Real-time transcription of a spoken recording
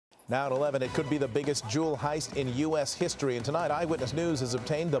Now at 11, it could be the biggest jewel heist in U.S. history. And tonight, Eyewitness News has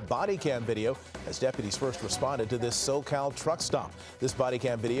obtained the body cam video as deputies first responded to this SoCal truck stop. This body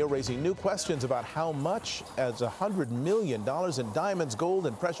cam video raising new questions about how much as $100 million in diamonds, gold,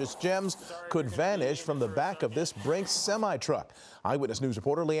 and precious gems could vanish from the back of this Brink semi-truck. Eyewitness News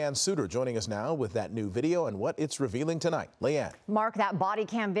reporter Leanne Suter joining us now with that new video and what it's revealing tonight. Leanne. Mark, that body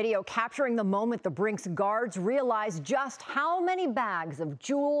cam video capturing the moment the Brink's guards realized just how many bags of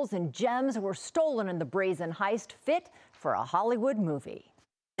jewels and gems were stolen in the brazen heist fit for a Hollywood movie.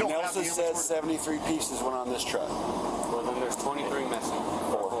 Nelson says 73 pieces went on this truck. Well, then there's 23 missing.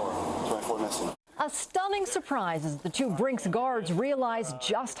 24 missing. A stunning surprise as the two Brink's guards realized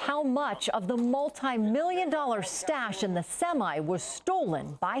just how much of the multi-million-dollar stash in the semi was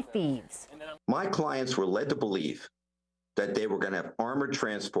stolen by thieves. My clients were led to believe that they were going to have armored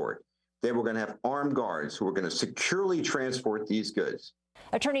transport. They were going to have armed guards who were going to securely transport these goods.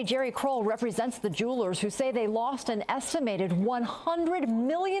 Attorney Jerry Kroll represents the jewelers who say they lost an estimated $100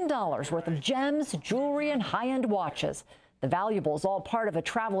 million worth of gems, jewelry, and high-end watches. The valuables all part of a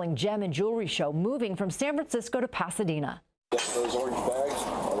traveling gem and jewelry show moving from San Francisco to Pasadena. Those orange bags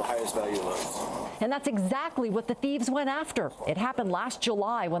are the highest value loads. And that's exactly what the thieves went after. It happened last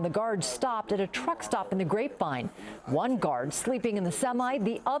July when the guards stopped at a truck stop in the Grapevine. One guard sleeping in the semi,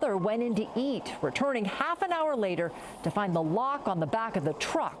 the other went in to eat, returning half an hour later to find the lock on the back of the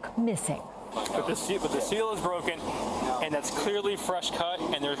truck missing. But the seal is broken, and that's clearly fresh cut,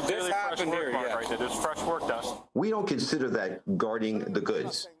 and there's clearly fresh work mark right there. There's fresh work dust. We don't consider that guarding the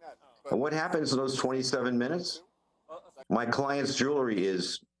goods. And what happens in those 27 minutes? My client's jewelry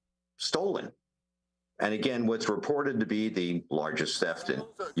is stolen. And again, what's reported to be the largest theft in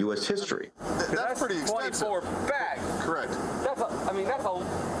U.S. history. That's pretty expensive. 24 bags. Correct. That's a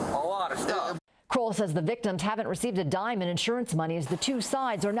lot of stuff. Kroll says the victims haven't received a dime in insurance money as the two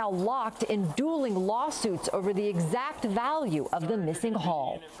sides are now locked in dueling lawsuits over the exact value of the missing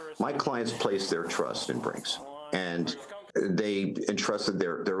haul. My clients placed their trust in Brinks, and they entrusted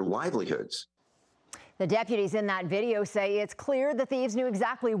their livelihoods. The deputies in that video say it's clear the thieves knew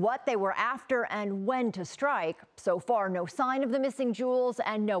exactly what they were after and when to strike. So far, no sign of the missing jewels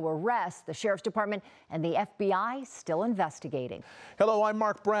and no arrests. The Sheriff's Department and the FBI still investigating. Hello, I'm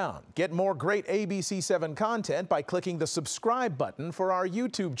Mark Brown. Get more great ABC7 content by clicking the subscribe button for our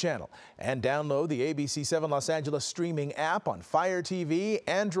YouTube channel. And download the ABC7 Los Angeles streaming app on Fire TV,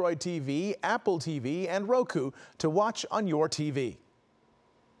 Android TV, Apple TV, and Roku to watch on your TV.